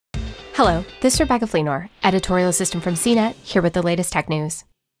Hello, this is Rebecca Fleenor, editorial assistant from CNET, here with the latest tech news.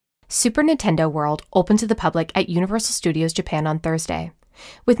 Super Nintendo World opened to the public at Universal Studios Japan on Thursday,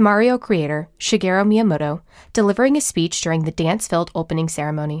 with Mario creator Shigeru Miyamoto delivering a speech during the dance-filled opening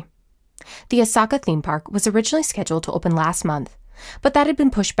ceremony. The Osaka theme park was originally scheduled to open last month, but that had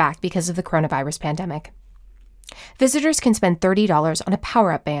been pushed back because of the coronavirus pandemic. Visitors can spend $30 on a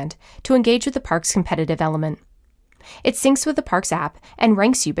power-up band to engage with the park's competitive element. It syncs with the park's app and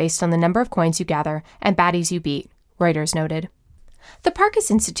ranks you based on the number of coins you gather and baddies you beat, Reuters noted. The park has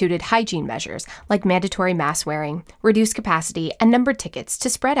instituted hygiene measures like mandatory mask wearing, reduced capacity, and numbered tickets to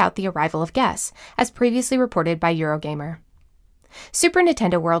spread out the arrival of guests, as previously reported by Eurogamer. Super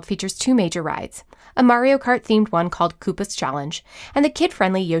Nintendo World features two major rides, a Mario Kart-themed one called Koopa's Challenge, and the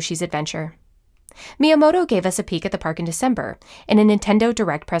kid-friendly Yoshi's Adventure. Miyamoto gave us a peek at the park in December in a Nintendo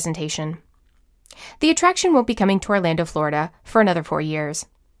Direct presentation. The attraction won't be coming to Orlando, Florida, for another 4 years.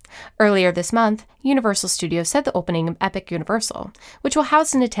 Earlier this month, Universal Studios said the opening of Epic Universal, which will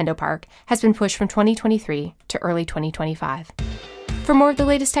house the Nintendo Park, has been pushed from 2023 to early 2025. For more of the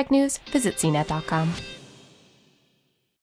latest tech news, visit cnet.com.